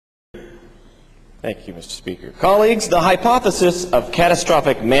Thank you, Mr. Speaker. Colleagues, the hypothesis of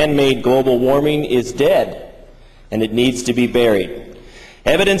catastrophic man-made global warming is dead, and it needs to be buried.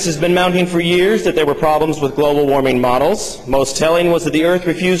 Evidence has been mounting for years that there were problems with global warming models. Most telling was that the Earth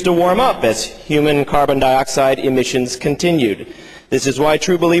refused to warm up as human carbon dioxide emissions continued. This is why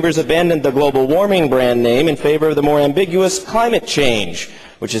true believers abandoned the global warming brand name in favor of the more ambiguous climate change,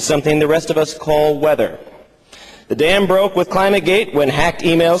 which is something the rest of us call weather. The dam broke with Climategate when hacked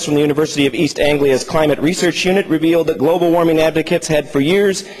emails from the University of East Anglia's Climate Research Unit revealed that global warming advocates had for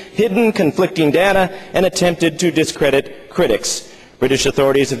years hidden conflicting data and attempted to discredit critics. British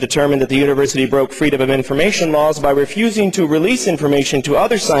authorities have determined that the university broke freedom of information laws by refusing to release information to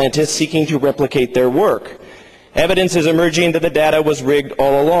other scientists seeking to replicate their work. Evidence is emerging that the data was rigged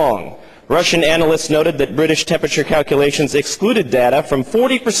all along. Russian analysts noted that British temperature calculations excluded data from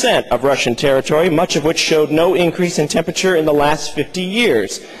 40% of Russian territory, much of which showed no increase in temperature in the last 50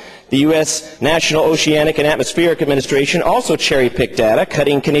 years. The U.S. National Oceanic and Atmospheric Administration also cherry-picked data,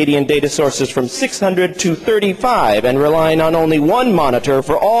 cutting Canadian data sources from 600 to 35 and relying on only one monitor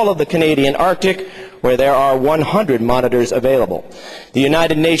for all of the Canadian Arctic, where there are 100 monitors available. The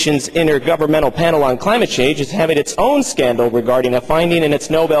United Nations Intergovernmental Panel on Climate Change is having its own scandal regarding a finding in its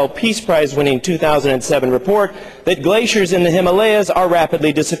Nobel Peace Prize-winning 2007 report that glaciers in the Himalayas are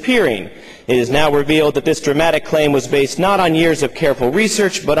rapidly disappearing. It is now revealed that this dramatic claim was based not on years of careful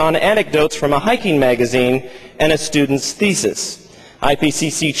research, but on anecdotes from a hiking magazine and a student's thesis.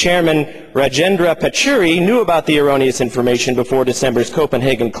 IPCC Chairman Rajendra Pachauri knew about the erroneous information before December's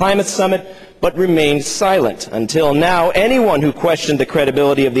Copenhagen Climate Summit, but remained silent. Until now, anyone who questioned the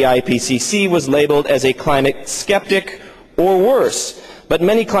credibility of the IPCC was labeled as a climate skeptic or worse. But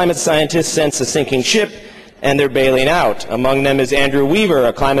many climate scientists sense a sinking ship, and they're bailing out. Among them is Andrew Weaver,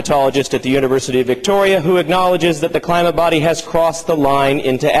 a climatologist at the University of Victoria, who acknowledges that the climate body has crossed the line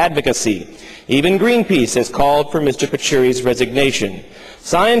into advocacy. Even Greenpeace has called for Mr. Pachauri's resignation.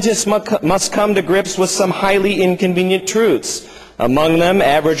 Scientists must come to grips with some highly inconvenient truths. Among them,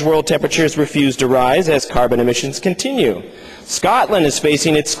 average world temperatures refuse to rise as carbon emissions continue. Scotland is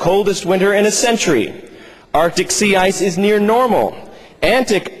facing its coldest winter in a century. Arctic sea ice is near normal.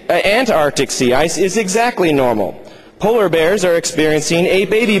 Antarctic sea ice is exactly normal. Polar bears are experiencing a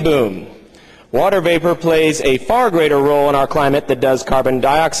baby boom. Water vapor plays a far greater role in our climate than does carbon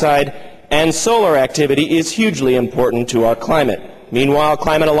dioxide, and solar activity is hugely important to our climate. Meanwhile,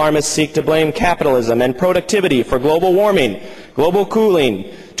 climate alarmists seek to blame capitalism and productivity for global warming, global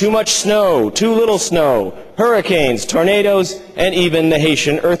cooling, too much snow, too little snow, hurricanes, tornadoes, and even the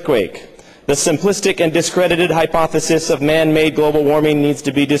Haitian earthquake. The simplistic and discredited hypothesis of man-made global warming needs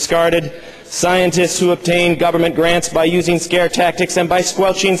to be discarded. Scientists who obtain government grants by using scare tactics and by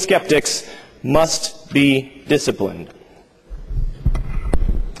squelching skeptics must be disciplined.